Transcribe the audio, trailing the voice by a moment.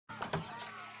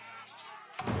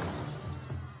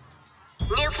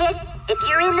kid? If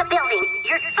you're in the building,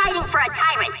 you're fighting for a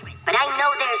tyrant. But I know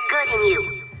there's good in you.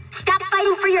 Stop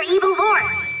fighting for your evil lord.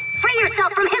 Free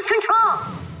yourself from his control.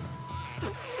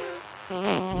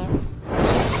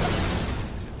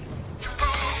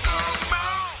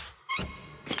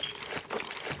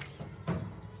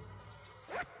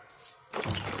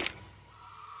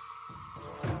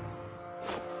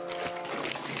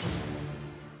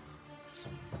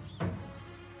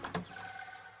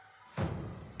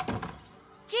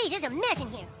 Gee, there's a mess in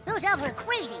here. Those elves are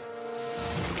crazy.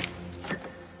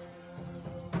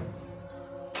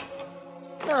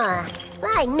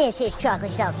 I miss his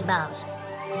chocolate salty balls.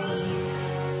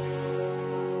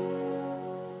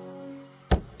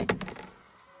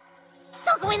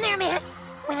 Don't go in there, man!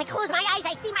 When I close my eyes,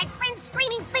 I see my friends'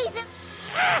 screaming faces!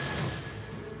 Ah!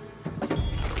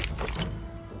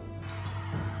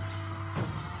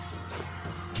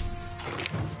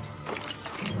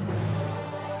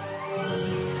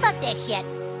 Fuck this shit!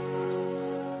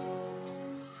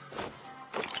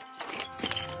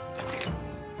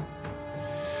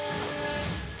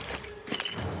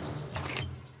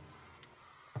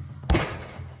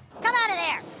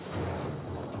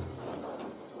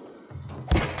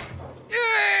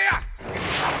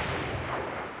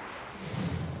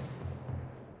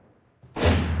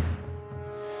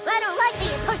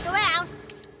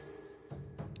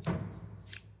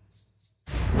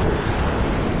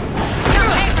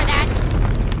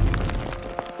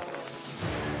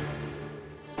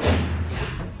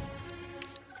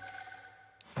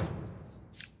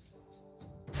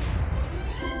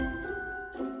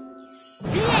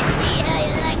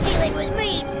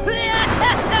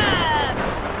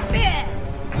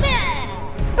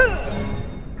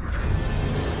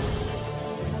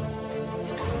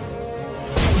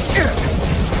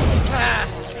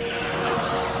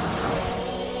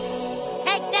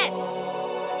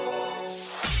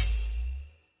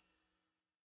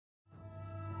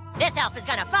 This elf is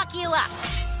gonna fuck you up!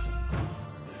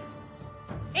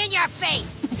 In your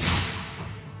face!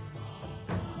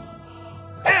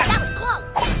 That was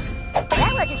close!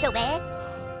 That wasn't so bad.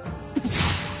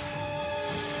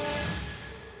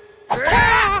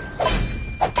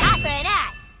 Eye for an eye!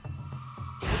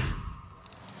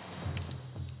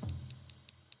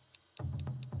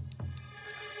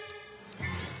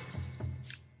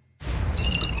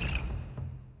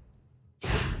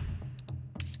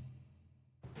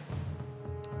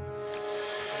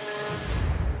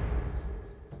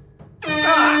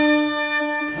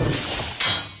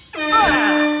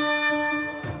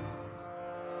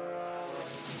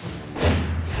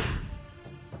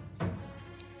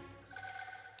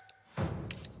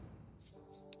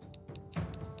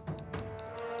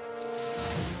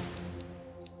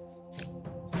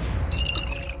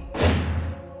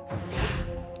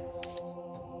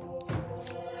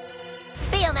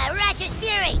 Feel my righteous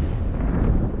fury!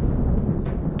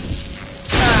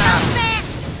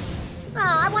 Oh,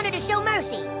 I wanted to show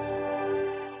mercy.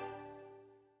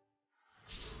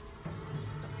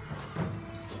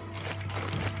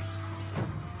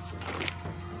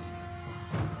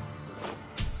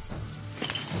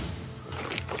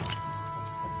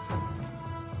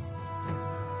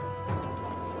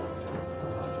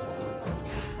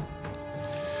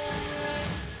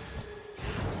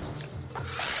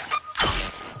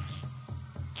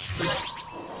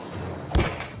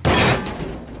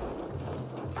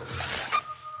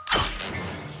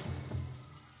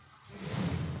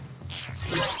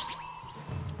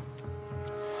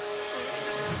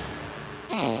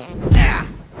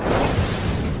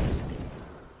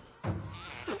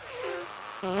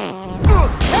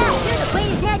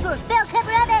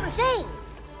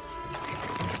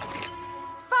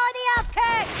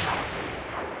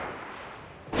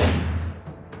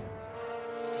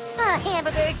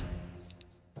 Hamburgers.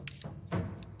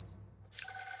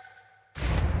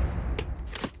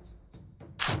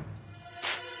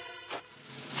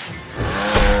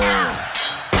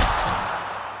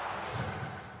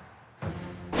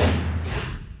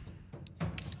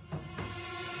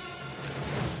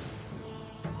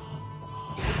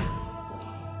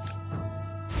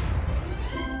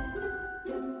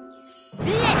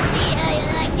 Let's see how you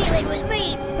like dealing with me!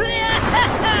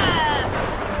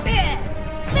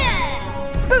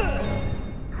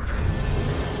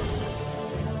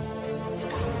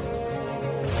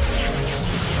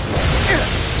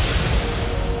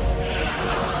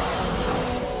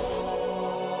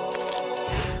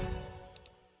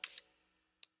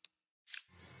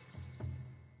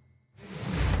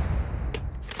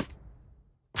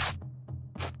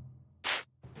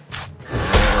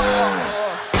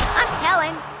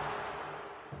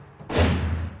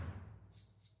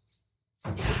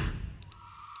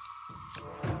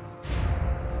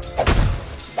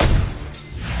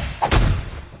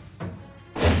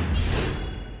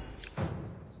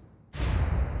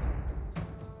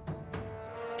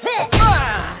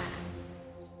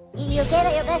 Give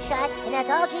it your best shot, and that's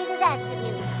all Jesus asks of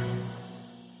you.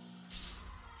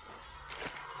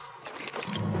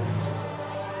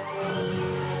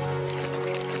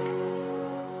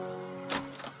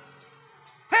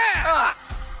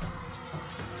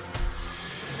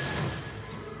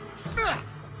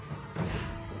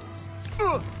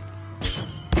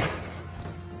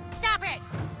 Stop it!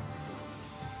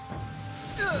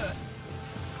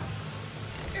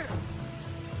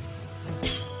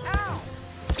 Ow!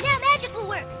 Now magic will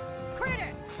work!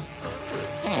 Critter!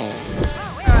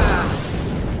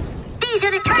 These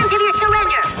are the terms of your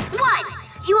surrender. 1.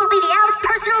 You will be the owl's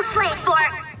personal slave for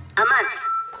a month.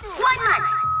 1 month.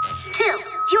 2.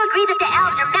 You agree that the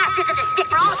owls are masters of the stick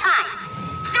for all time.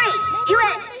 3. You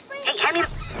and... Hey, hand me...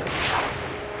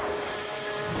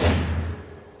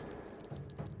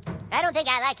 I don't think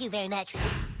I like you very much.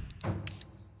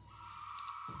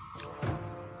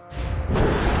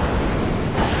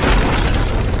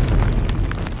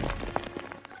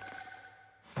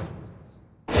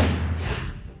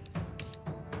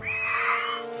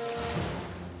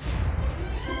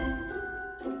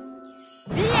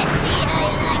 Let's see how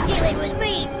you like dealing with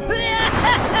me.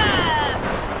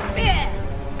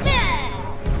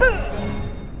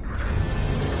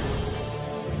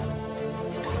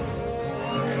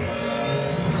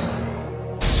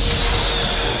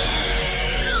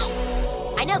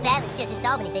 I know violence doesn't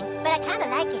solve anything, but I kind of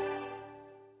like it.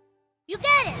 You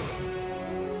got it!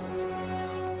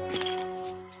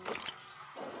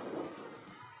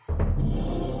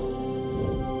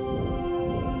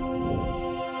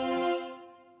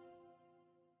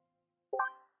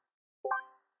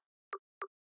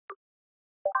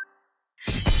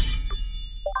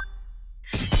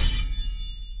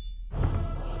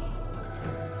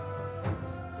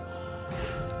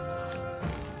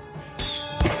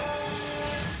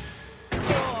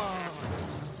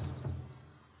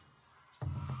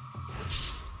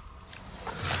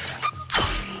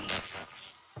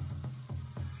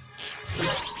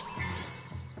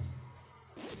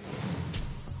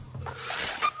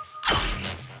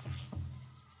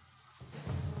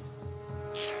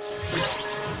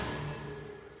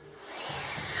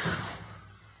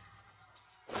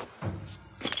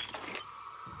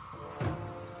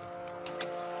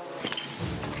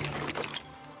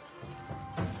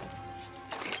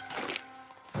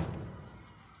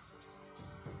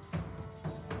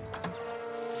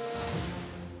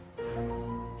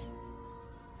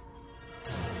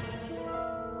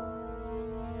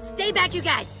 Stay back, you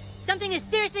guys! Something is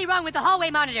seriously wrong with the hallway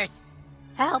monitors!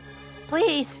 Help,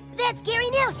 please. That's Gary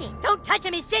Nelson. Don't touch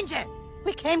him, he's Ginger!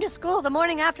 We came to school the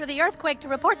morning after the earthquake to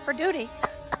report for duty.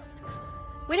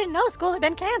 We didn't know school had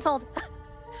been canceled.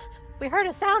 We heard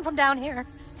a sound from down here.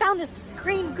 Found this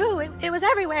green goo. It was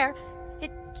everywhere.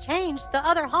 It changed the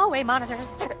other hallway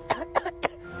monitors.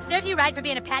 Serves you right for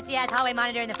being a patsy-ass hallway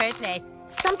monitor in the first place.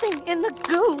 Something in the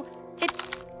goo. It...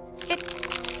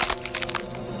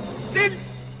 Den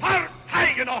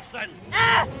Parteigenossen!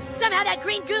 Ah! Somehow that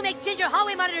green goo makes Ginger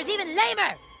hallway monitors even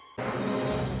lamer!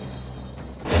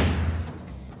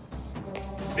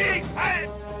 Wie falsch!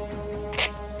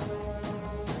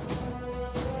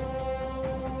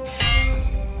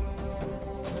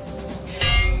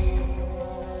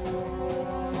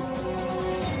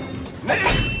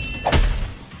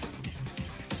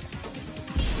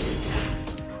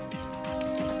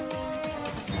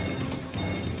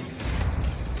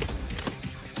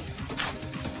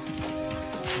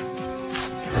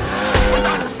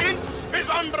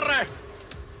 Insbesondere!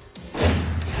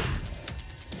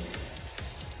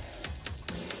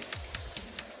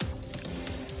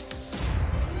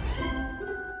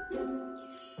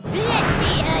 Let's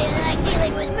see how you like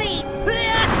dealing with me.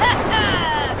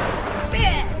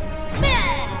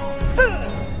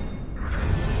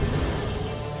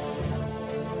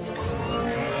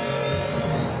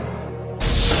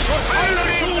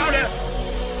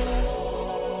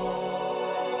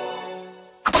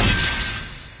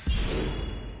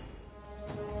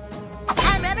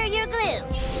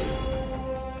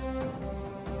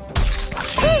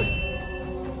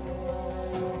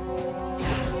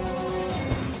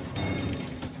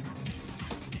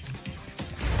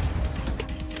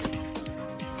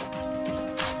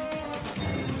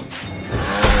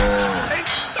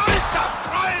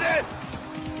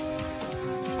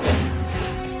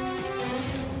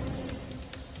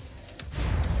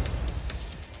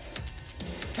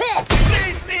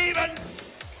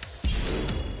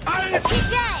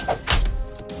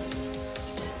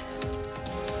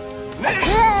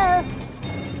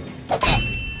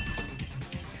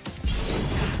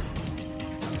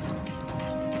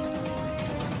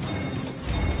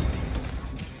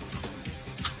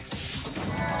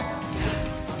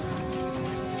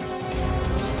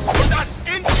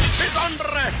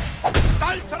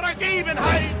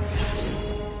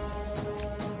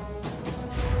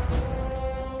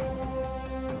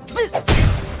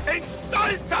 In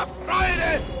stolzer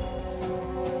Freude!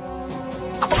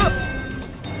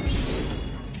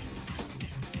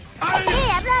 Halt! Hey,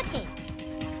 I blocked it.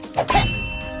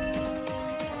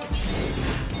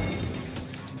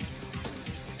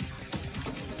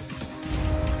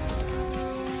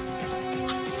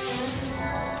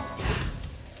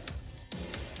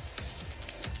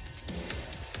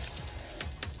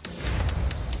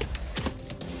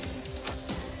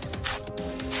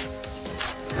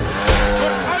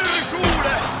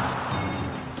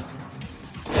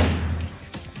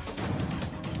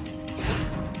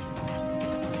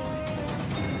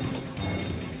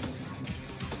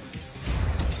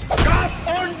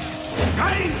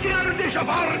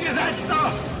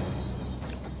 Vorgesetzter!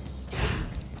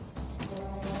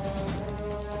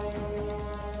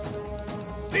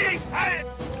 Sieg heil!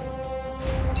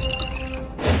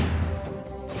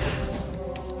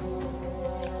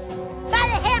 By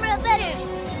the hammer of butters!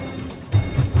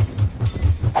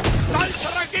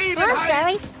 Stolzerer I'm Gebenheit!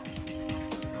 sorry.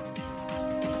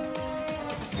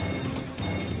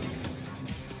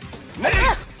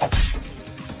 Nicht!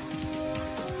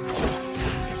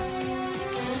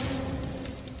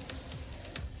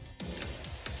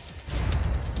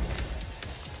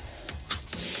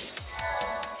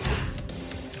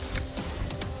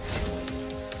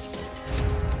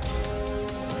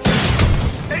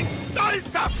 In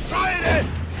stolzer Freude!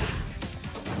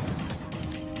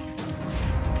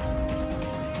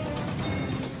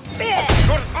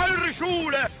 Durch eure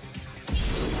Schule!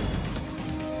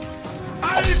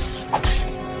 Als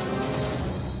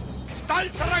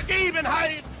stolzerer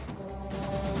Gebenheit!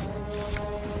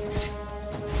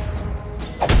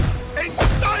 In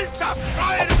stolzer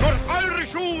Freude durch eure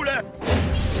Schule!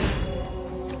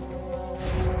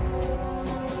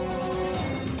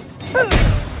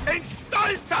 In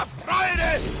stolzer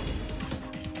Freude!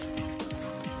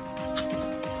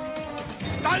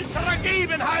 Stolzerer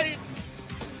Gebenheit!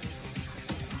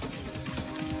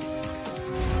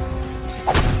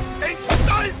 In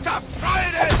stolzer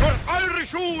Freude durch eure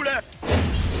Schule!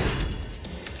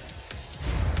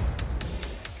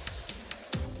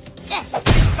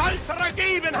 Stolzerer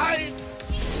Gebenheit!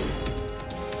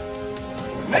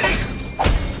 Nicht!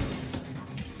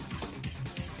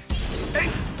 In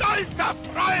stolzer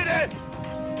Freude!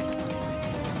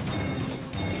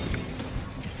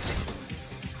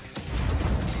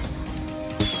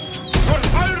 Durch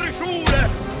eure Schule!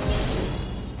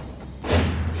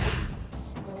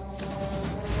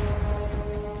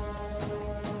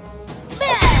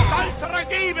 Stolzerer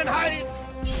Gebenheit!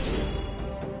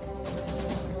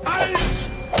 Halt!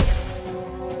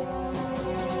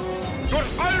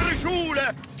 Durch eure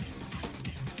Schule!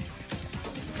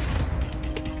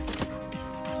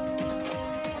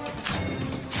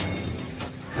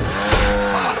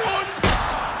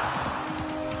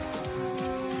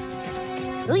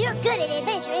 Well, you're good at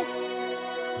adventuring.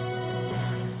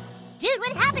 Dude,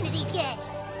 what happened to these guys?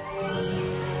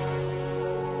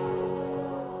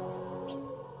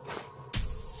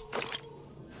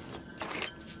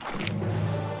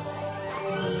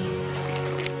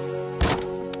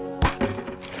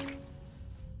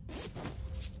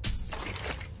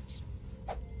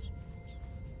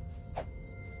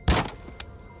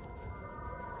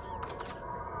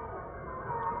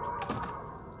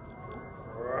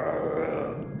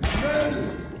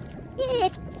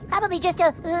 It's probably just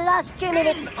a lost German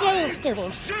exchange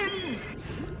student.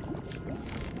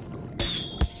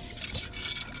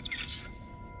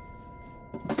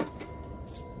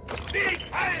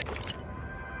 Sieg heil!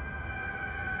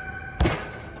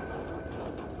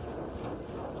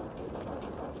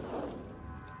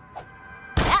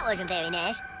 That wasn't very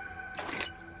nice.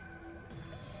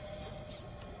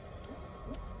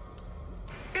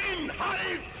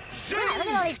 Inhalt! Wow, look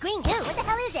at all this green goo. What the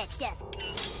hell is that stuff?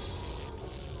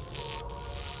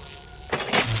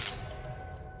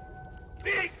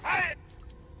 Sieg heil!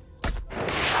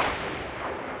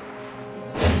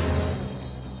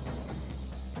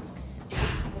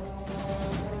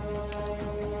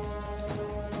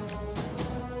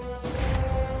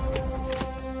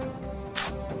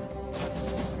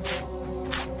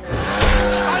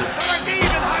 Stolzerer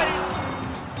Gebenheit!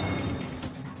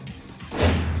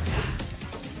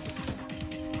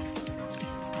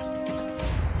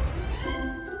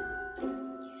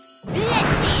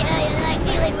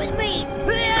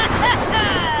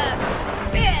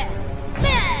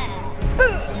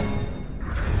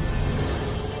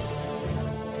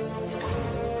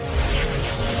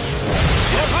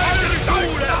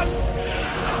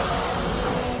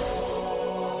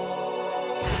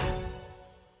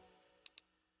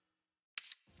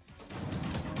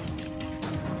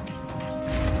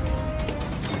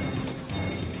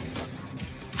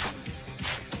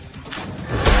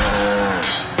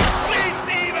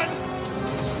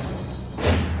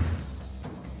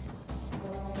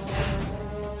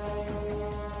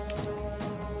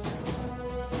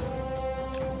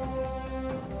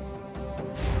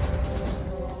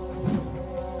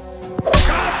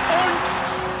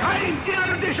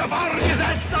 Falscher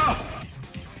Vorgesetzter!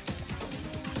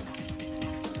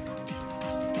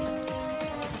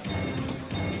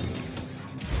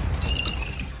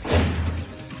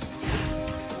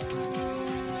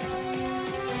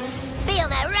 Feel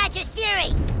my righteous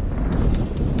fury!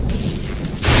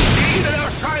 Ihnen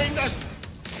erscheint es...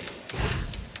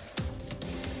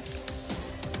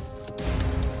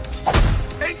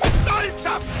 In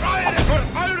stolzer Freude für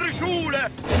eure Schule!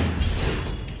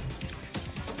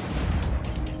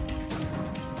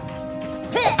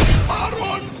 Vor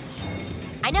uns!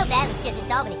 I know violence doesn't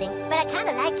solve anything, but I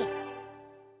kinda like it.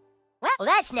 Well,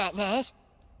 that's not nice.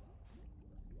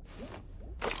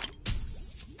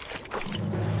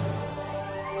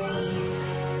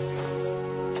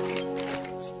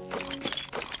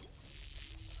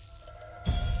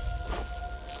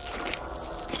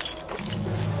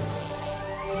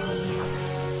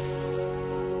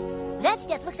 That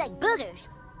stuff looks like boogers.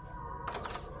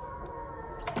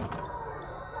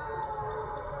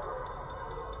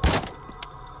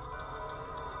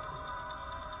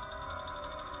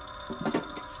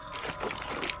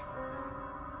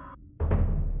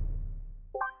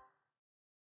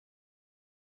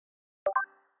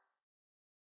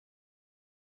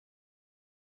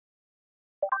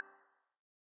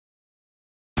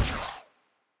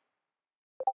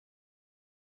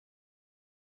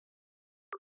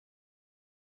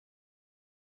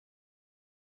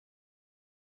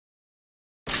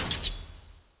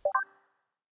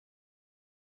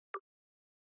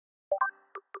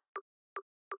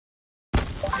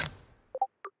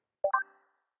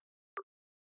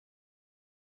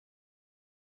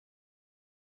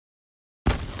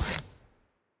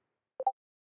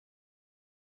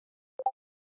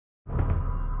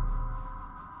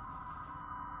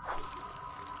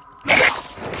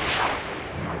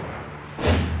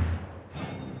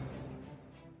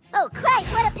 Oh, Christ,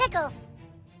 what a pickle!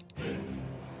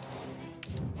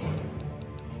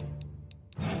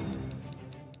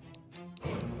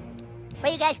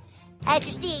 Well, you guys,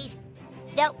 after sneeze.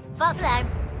 No, false alarm.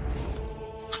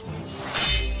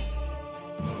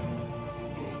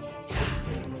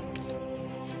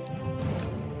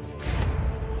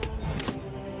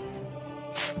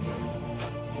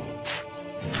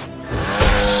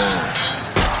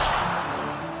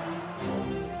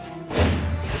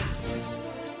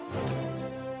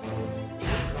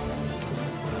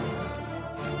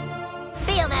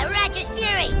 Feel my righteous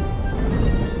fury!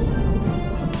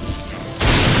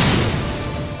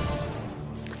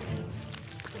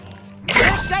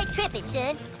 First strike tripping,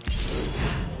 son.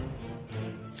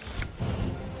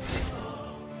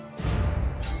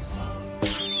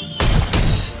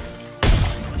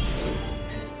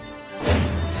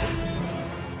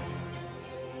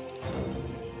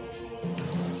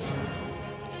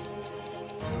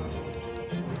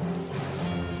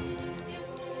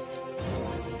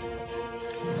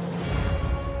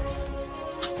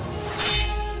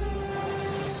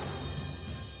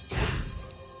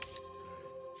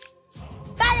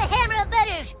 By the hammer of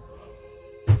butters!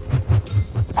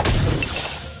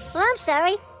 Well, I'm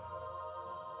sorry.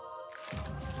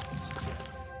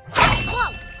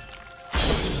 Close!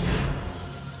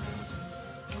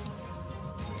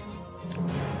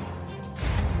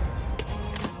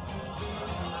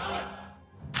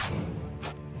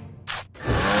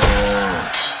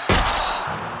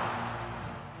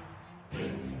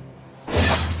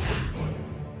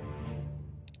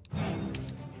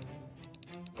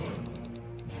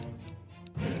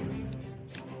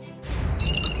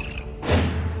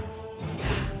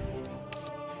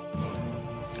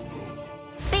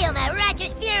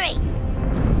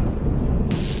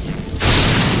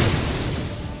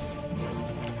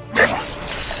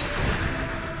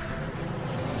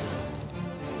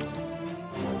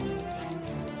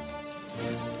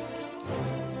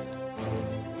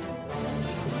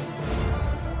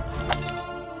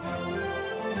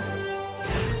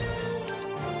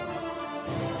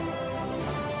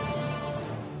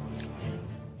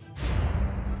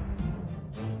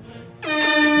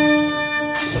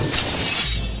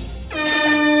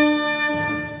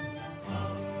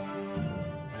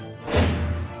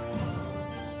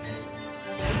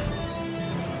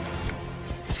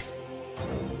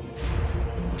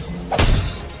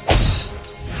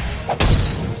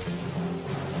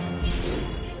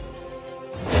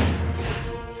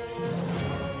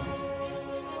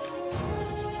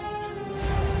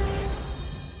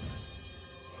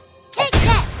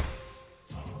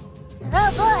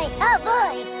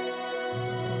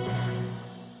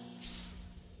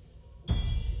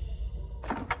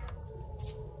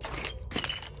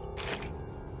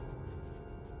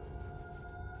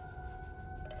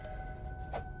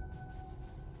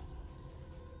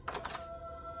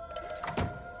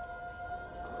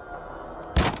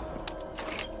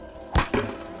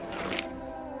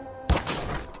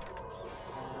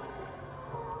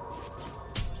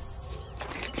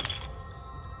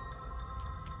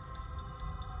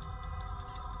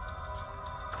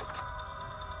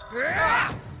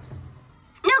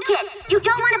 You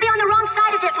don't want to be on the wrong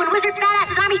side of this when Wizard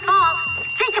Badass's army falls.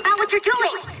 Think about what you're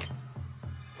doing.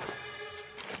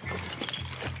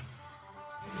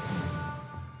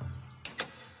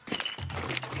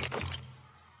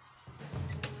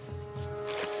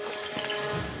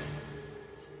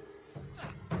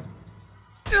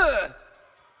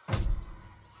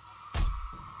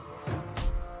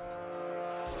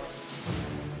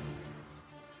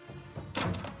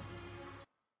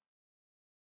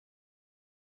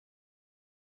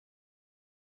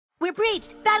 We're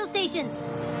breached! Battle stations!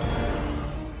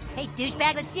 Hey,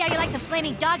 douchebag, let's see how you like some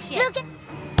flaming dog shit. Look at...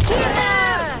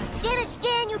 Get it,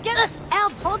 Stan, you did it!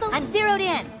 Elves, hold on! I'm zeroed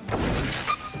in!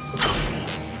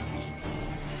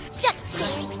 Stuck it,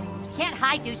 Stan. Can't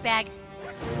hide, douchebag.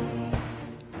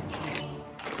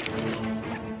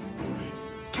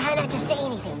 Try not to say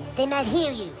anything. They might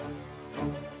hear you.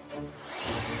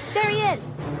 There he is!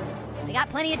 I got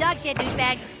plenty of dog shit,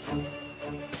 douchebag.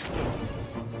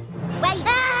 Wait!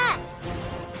 Ah!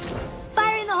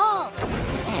 Fire in the hole!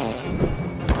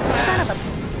 Son of a...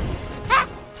 Ah!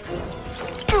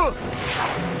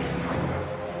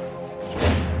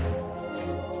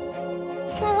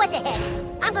 Well, what the heck?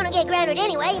 I'm gonna get grounded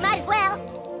anyway, might as well.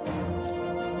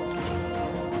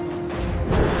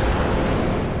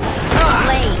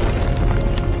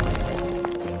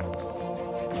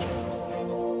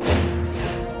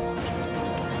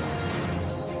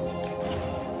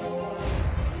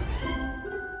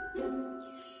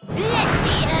 Let's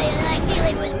see how you like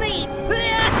dealing with me.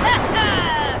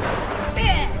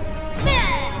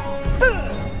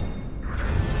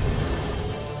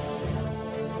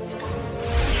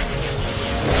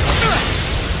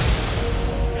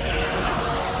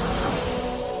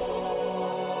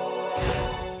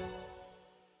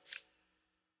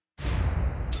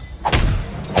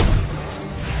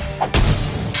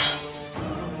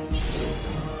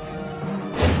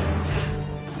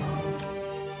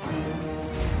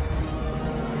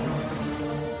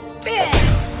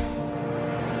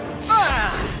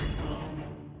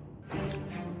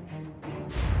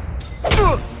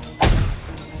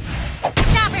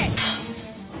 Stop it!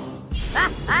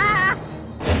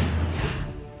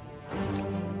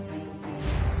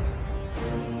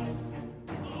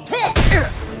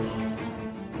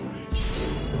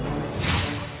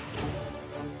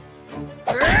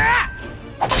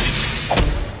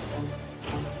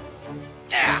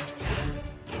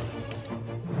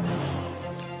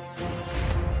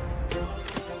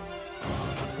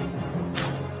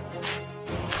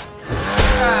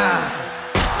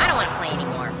 I don't want to play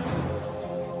anymore.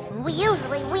 We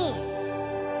usually win.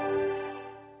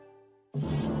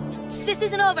 This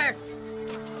isn't over!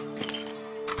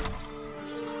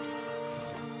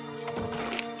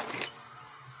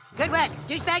 Good work!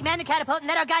 Douchebag, man the catapult, and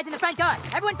let our guys in the front door!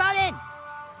 Everyone fall in!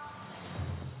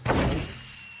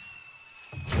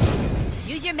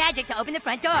 Use your magic to open the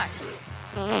front door.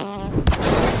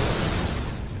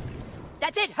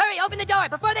 That's it! Hurry, open the door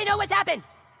before they know what's happened!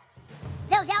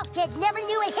 Those elf kids never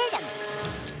knew it hit them.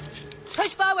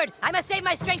 Push forward! I must save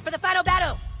my strength for the final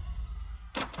battle!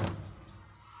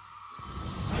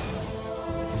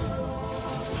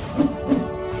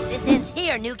 This ends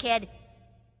here, new kid.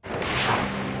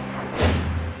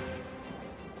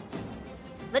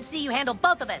 Let's see you handle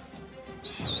both of us.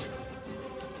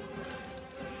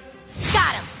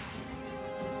 Got him!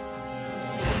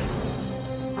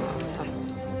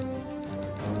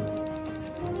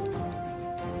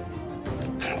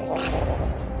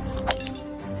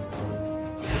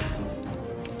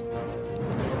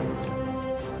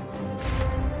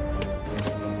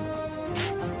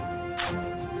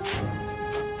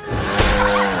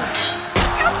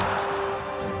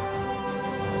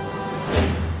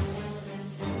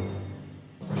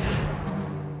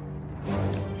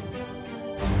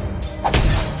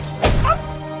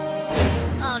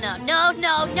 Oh no, no,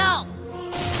 no, no!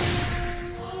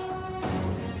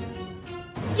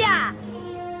 Yeah!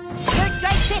 First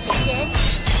strike tripping, Stan.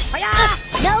 Hiya!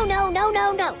 No, no, no,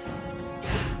 no, no.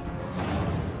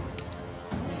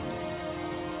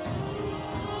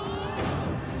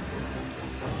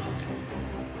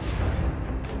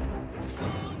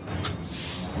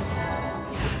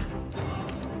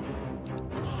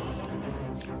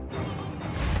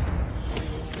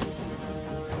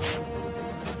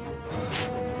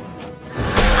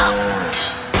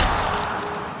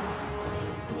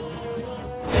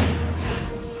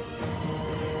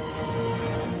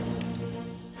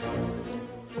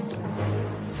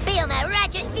 Feel my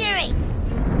righteous fury!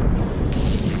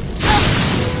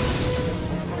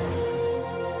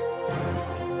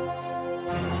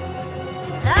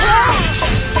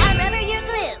 I remember your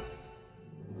glue!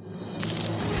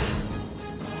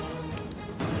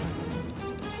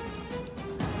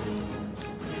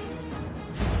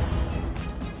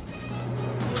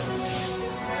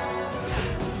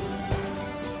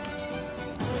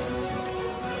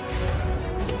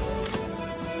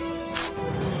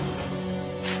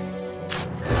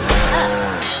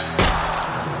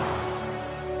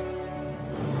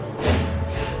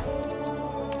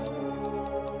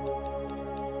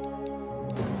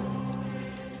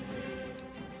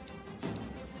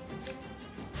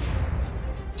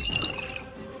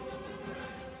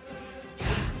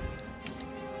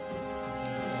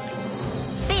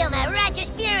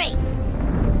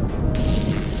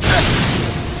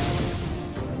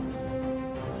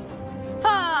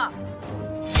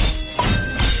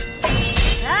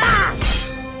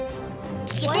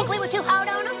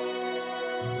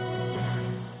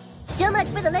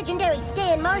 for the legendary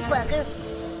Stan Marshwalker.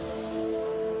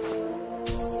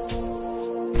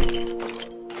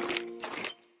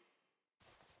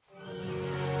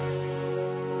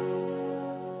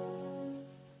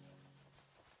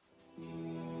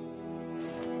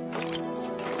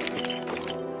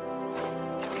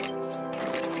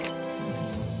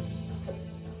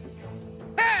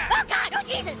 Oh, God! Oh,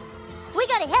 Jesus! We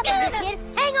gotta help him, little kid.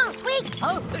 Hang on, Twig.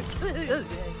 Oh,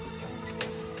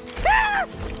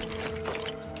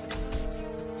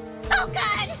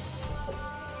 God!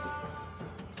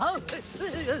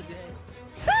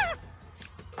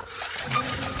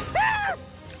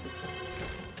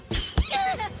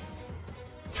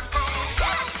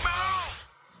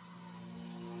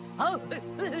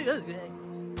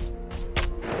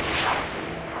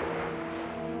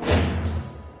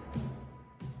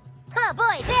 Oh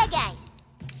boy, bad guys.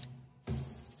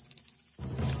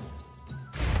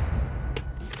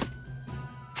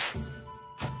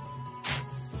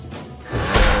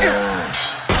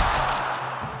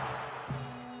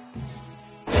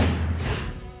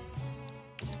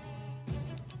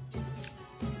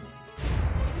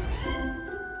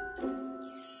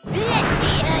 Let's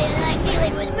see how you like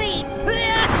dealing with me!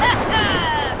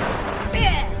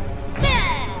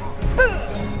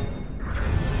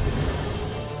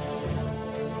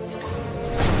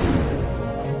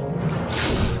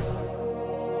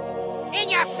 In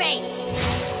your face!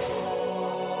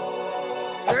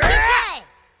 Okay.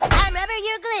 I'm rubber,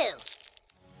 you're glue.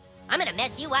 I'm gonna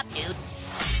mess you up, dude.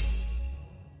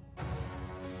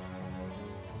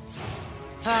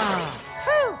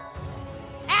 Whew.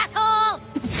 Asshole!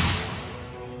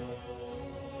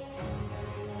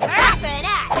 Eye for an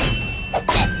eye!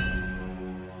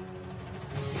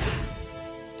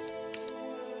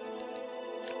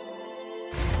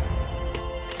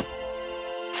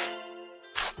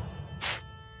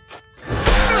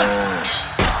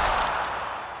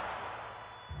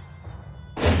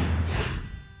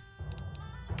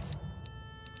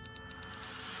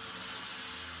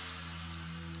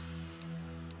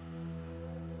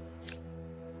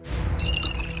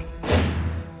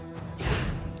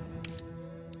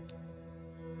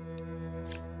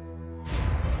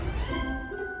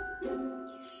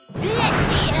 Let's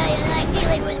see how you like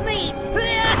dealing with me!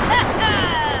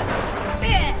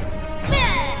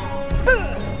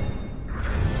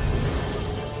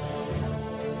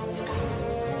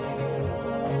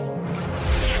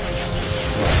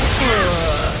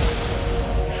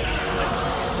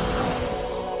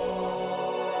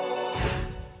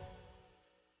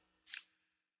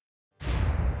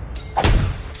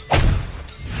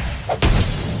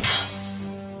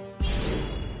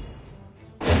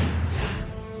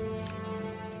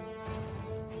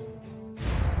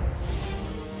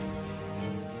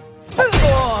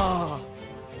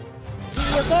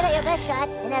 You gave it your best shot,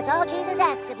 and that's all Jesus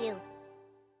asks of you.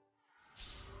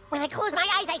 When I close my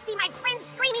eyes, I see my friends'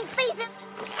 screaming faces!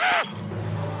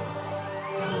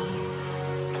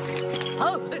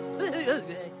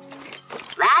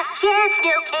 Last chance,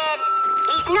 new kid.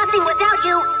 He's nothing without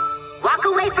you. Walk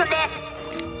away from this.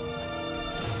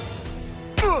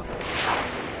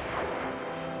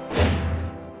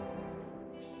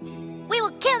 We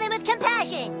will kill them with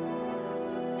compassion.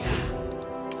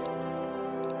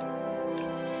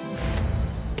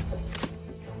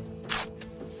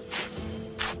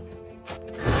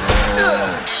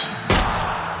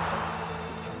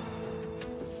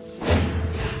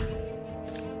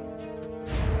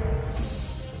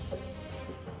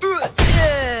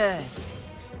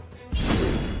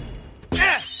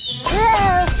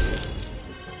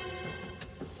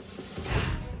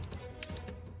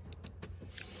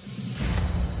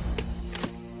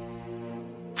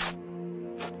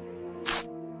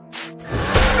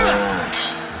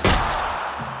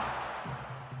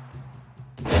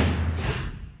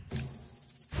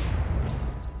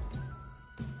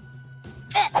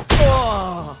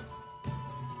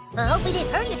 I hope we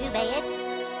didn't hurt you too bad.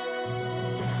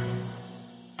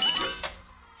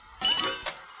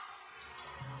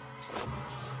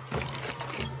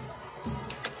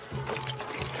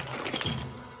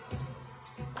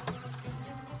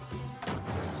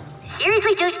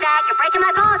 Seriously, douchebag, you're breaking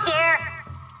my balls here.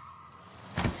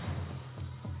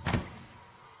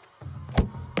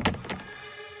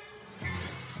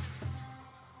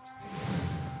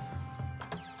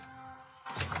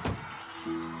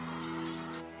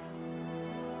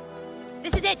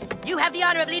 This is it! You have the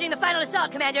honor of leading the final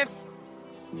assault, Commander!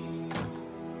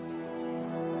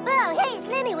 Oh, hey, it's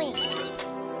Lemmy-Wink.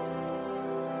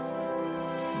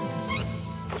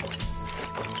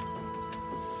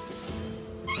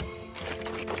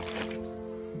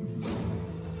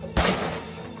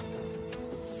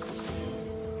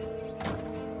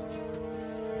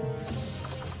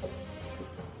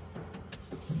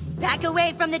 Back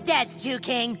away from the desk, Jew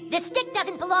King. This stick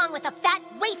doesn't belong with a fat,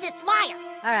 racist liar.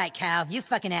 All right, Cal, you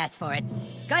fucking asked for it.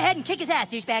 Go ahead and kick his ass,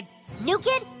 douchebag. New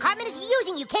kid, Cartman is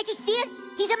using you. Can't you see it?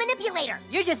 He's a manipulator.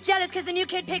 You're just jealous because the new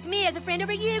kid picked me as a friend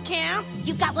over you, Cal.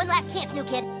 You've got one last chance, new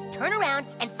kid. Turn around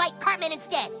and fight Cartman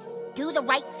instead. Do the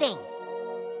right thing.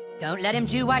 Don't let him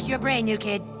Jew wash your brain, new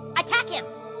kid. Attack him!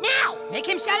 Now! Make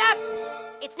him shut up!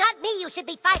 It's not me you should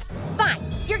be fighting. Fine.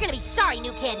 You're gonna be sorry,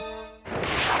 new kid.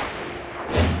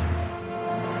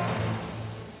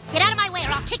 Get out of my way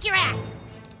or I'll kick your ass.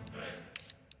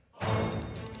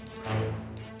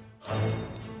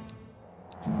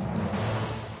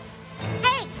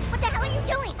 Hey, what the hell are you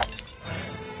doing?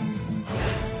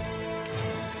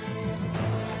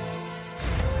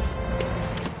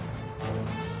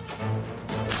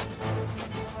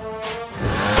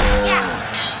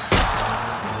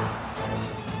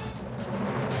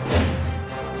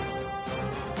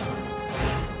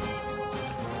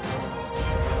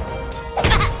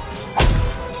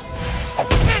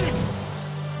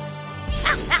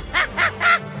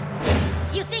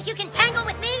 You think you can tangle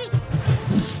with me?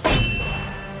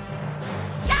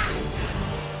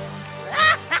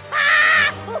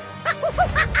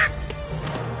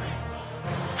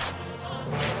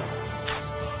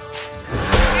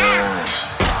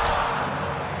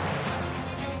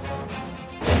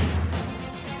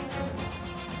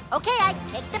 Okay, I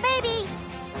kicked the baby.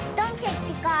 Don't kick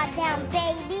the goddamn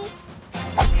baby.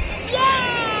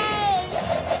 Yay!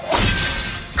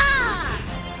 Ah!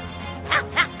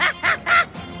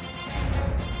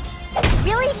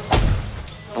 Really?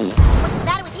 What's the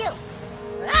matter with you?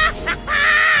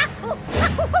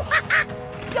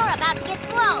 You're about to get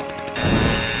blown.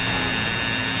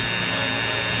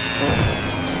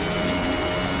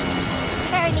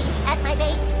 Carry me at my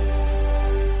base.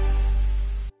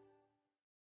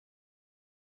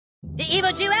 The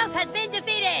evil Jew elf has been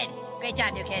defeated! Great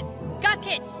job, new kid. Goth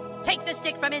kids, take the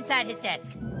stick from inside his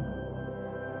desk.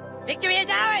 Victory is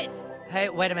ours! Hey,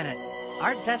 wait a minute.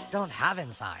 Our desks don't have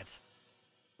insides.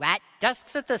 What?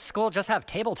 Desks at this school just have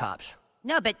tabletops.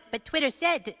 No, but Twitter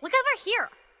said that... Look over here.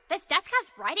 This desk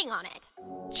has writing on it.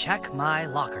 Check my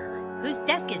locker. Whose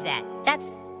desk is that?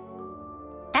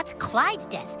 That's Clyde's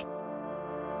desk.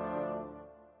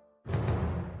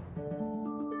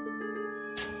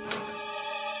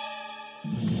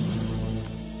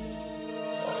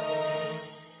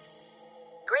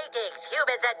 Greetings,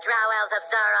 humans and drow elves of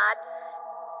Zaron.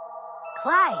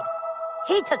 Clyde.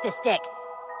 He took the stick.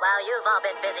 While you've all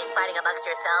been busy fighting amongst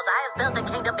yourselves, I have built a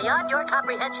kingdom beyond your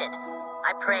comprehension.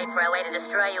 I prayed for a way to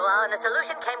destroy you all, and the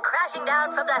solution came crashing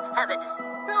down from the heavens.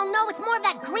 Oh no, it's more of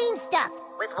that green stuff.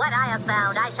 With what I have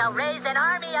found, I shall raise an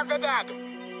army of the dead.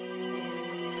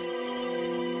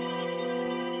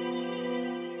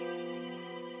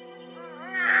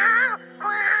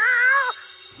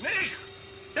 Nicht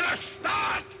der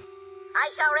Staat! I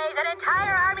shall raise an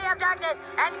entire army of darkness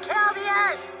and kill the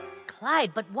earth.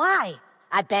 Clyde, but why?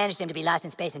 I banished him to be lost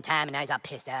in space and time, and now he's all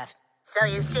pissed off. So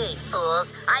you see,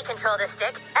 fools, I control the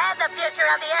stick and the future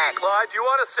of the earth. Clyde, do you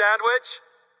want a sandwich?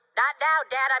 Not now,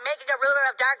 Dad. I'm making a Ruler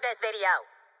of Darkness video.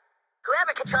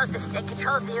 Whoever controls the stick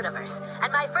controls the universe.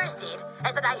 And my first deed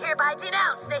is that I hereby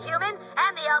denounce the human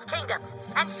and the elf kingdoms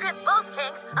and strip both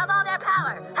kings of all their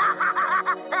power.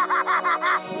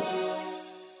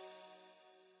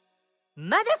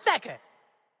 Motherfucker!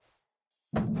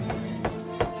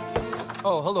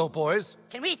 Oh, hello, boys.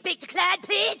 Can we speak to Clyde,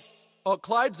 please?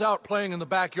 Clyde's out playing in the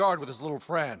backyard with his little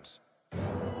friends.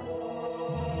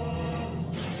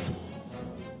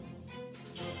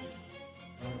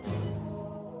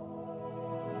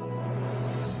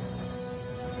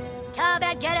 Come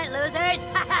and get it, losers!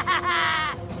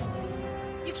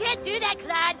 You can't do that,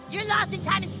 Clyde! You're lost in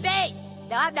time and space!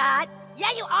 No, I'm not.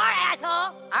 Yeah, you are,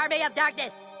 asshole! Army of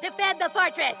Darkness, defend the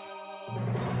fortress!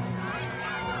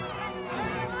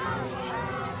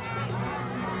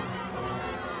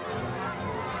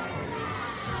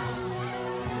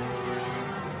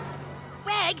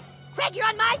 Craig, you're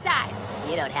on my side!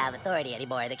 You don't have authority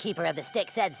anymore. The keeper of the stick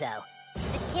said so.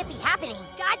 This can't be happening.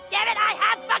 God damn it, I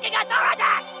have fucking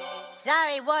authority!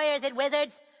 Sorry, warriors and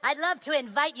wizards. I'd love to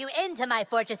invite you into my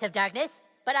Fortress of Darkness,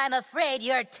 but I'm afraid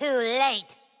you're too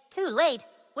late. Too late?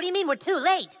 What do you mean we're too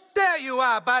late? There you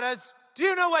are, Butters. Do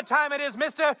you know what time it is,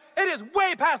 mister? It is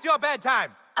way past your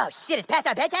bedtime. Oh, shit, it's past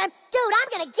our bedtime? Dude, I'm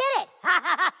gonna get it!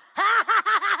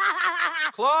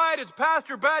 Clyde, it's past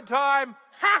your bedtime.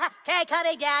 Okay,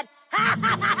 coming, Dad.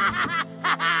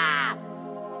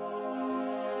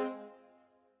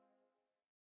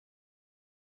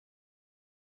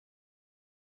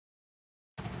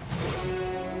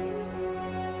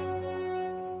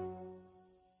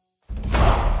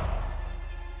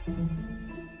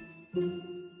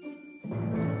 Bye.